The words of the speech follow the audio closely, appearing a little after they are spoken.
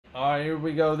All right, here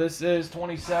we go. This is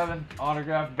 27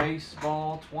 autograph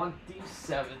baseball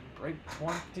 27. Break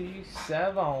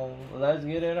 27. Let's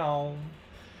get it on.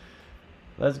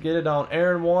 Let's get it on.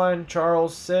 Aaron 1,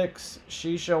 Charles 6,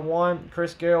 Shisha 1,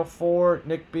 Chris Gale 4,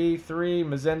 Nick B 3,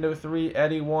 Mazendo 3,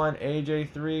 Eddie 1, AJ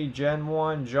 3, Jen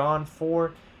 1, John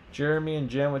 4, Jeremy and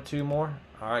Jen with 2 more.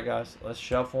 All right, guys, let's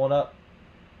shuffle it up.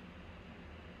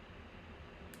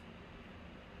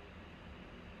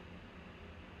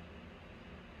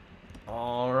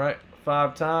 All right,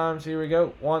 5 times. Here we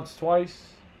go. Once, twice.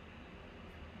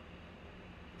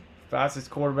 Fastest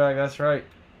quarterback, that's right.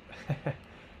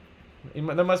 There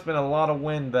must have been a lot of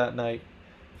wind that night.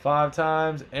 5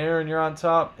 times. Aaron, you're on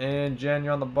top. And Jen,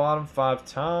 you're on the bottom. 5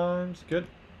 times. Good.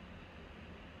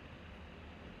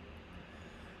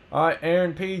 All right,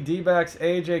 Aaron P, D-backs,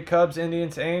 AJ, Cubs,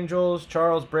 Indians, Angels,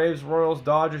 Charles, Braves, Royals,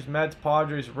 Dodgers, Mets,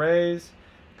 Padres, Rays,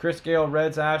 Chris Gale,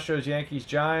 Reds, Astros, Yankees,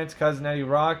 Giants, Cousin Eddie,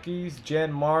 Rockies,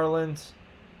 Jen, Marlins,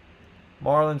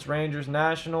 Rangers,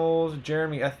 Nationals,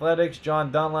 Jeremy, Athletics,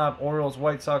 John Dunlap, Orioles,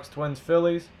 White Sox, Twins,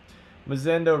 Phillies,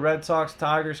 Mazendo, Red Sox,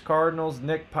 Tigers, Cardinals,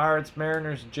 Nick, Pirates,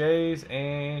 Mariners, Jays,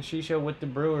 and Shisha with the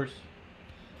Brewers.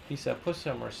 He said, put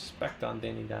some respect on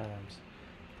Danny Dimes.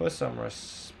 Put some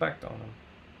respect on him.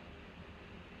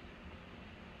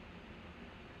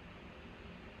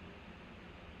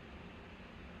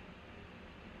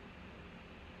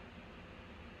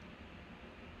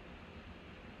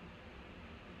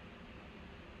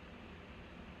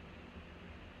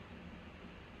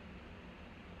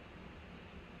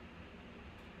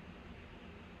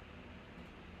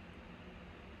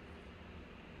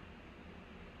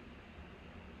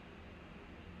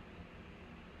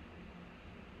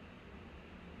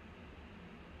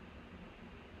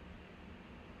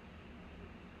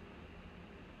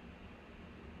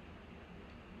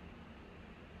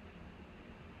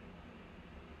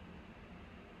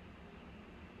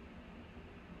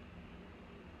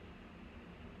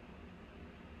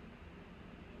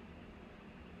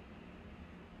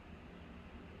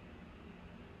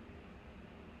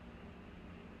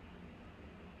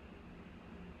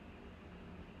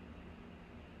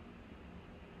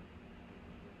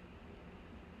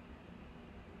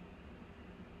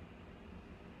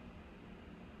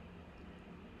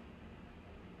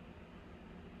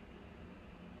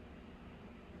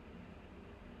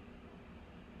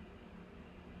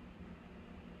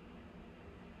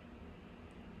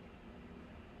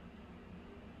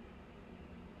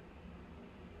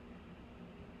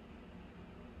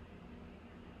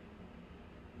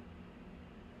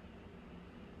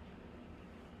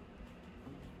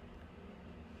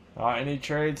 Any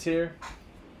trades here?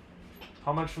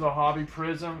 How much for the Hobby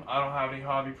Prism? I don't have any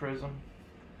Hobby Prism.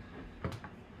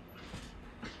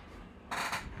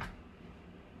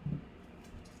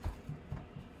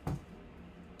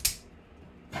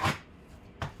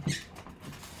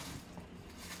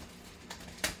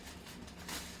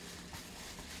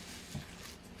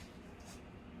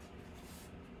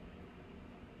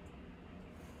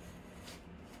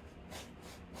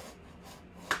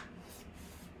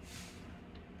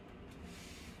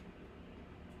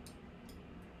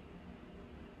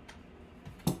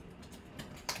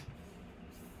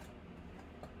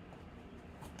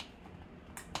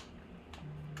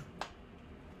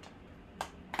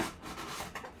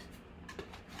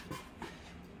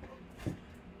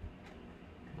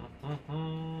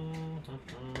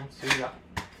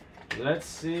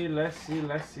 Let's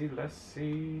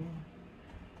see.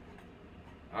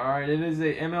 Alright, it is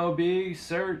a MLB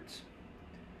cert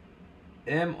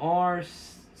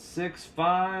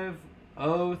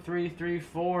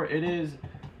MR650334. It is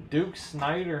Duke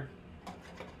Snider.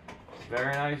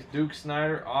 Very nice Duke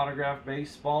Snider autograph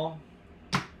baseball.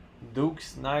 Duke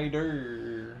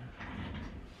Snider.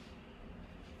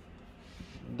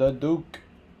 The Duke.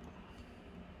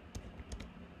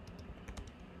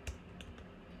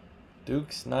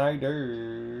 Duke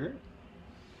Snider.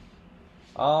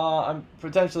 I'm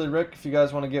potentially Rick. If you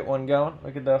guys want to get one going,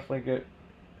 we could definitely get.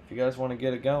 If you guys want to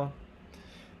get it going,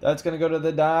 that's gonna go to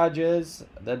the Dodgers.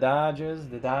 The Dodgers.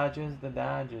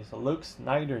 Luke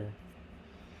Snider.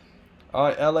 All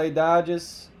right, LA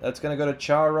Dodgers. That's gonna go to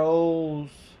Charles.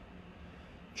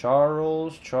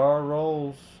 Charles.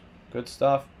 Good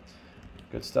stuff.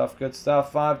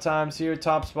 5 times here.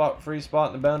 Top spot, free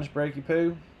spot in the bonus breaky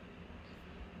poo.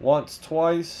 Once,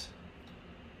 twice.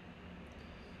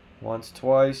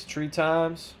 3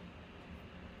 times.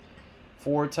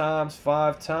 4 times,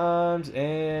 5 times,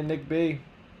 and Nick B.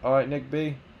 All right, Nick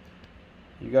B.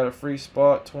 You got a free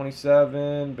spot,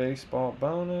 27, baseball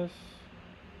bonus.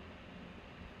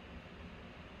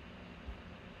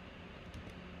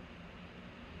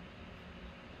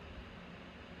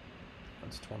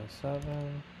 It's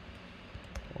 27.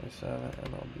 27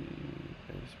 MLB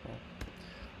baseball.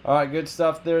 All right, good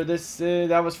stuff there.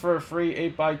 That was for a free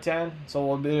 8x10, so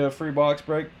we'll do a free box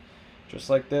break, just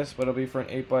like this, but it'll be for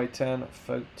an 8x10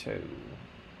 photo.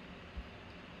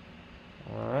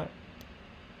 All right.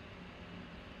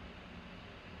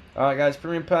 All right, guys.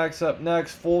 Premium packs up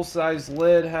next. Full size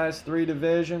lid has 3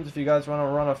 divisions. If you guys want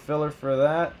to run a filler for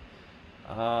that,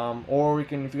 or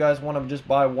if you guys want to just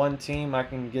buy one team, I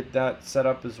can get that set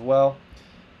up as well.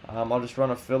 I'll just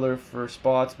run a filler for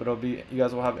spots, but you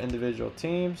guys will have individual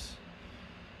teams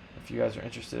if you guys are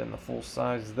interested in the full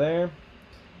size there.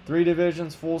 3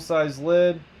 divisions, full size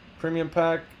lid. Premium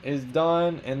pack is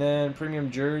done, and then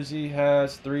premium jersey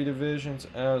has 3 divisions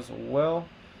as well.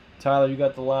 Tyler, you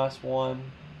got the last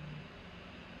one.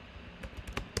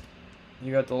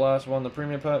 You got the last one, the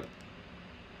premium pack.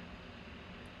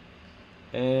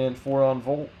 And 4 on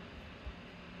Volt.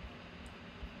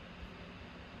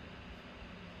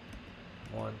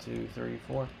 1, 2, 3,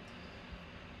 4.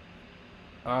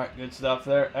 Alright, good stuff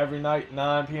there. Every night,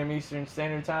 9 p.m. Eastern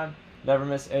Standard Time. Never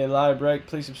miss a live break.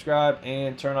 Please subscribe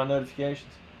and turn on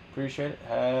notifications. Appreciate it.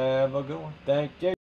 Have a good one. Thank you.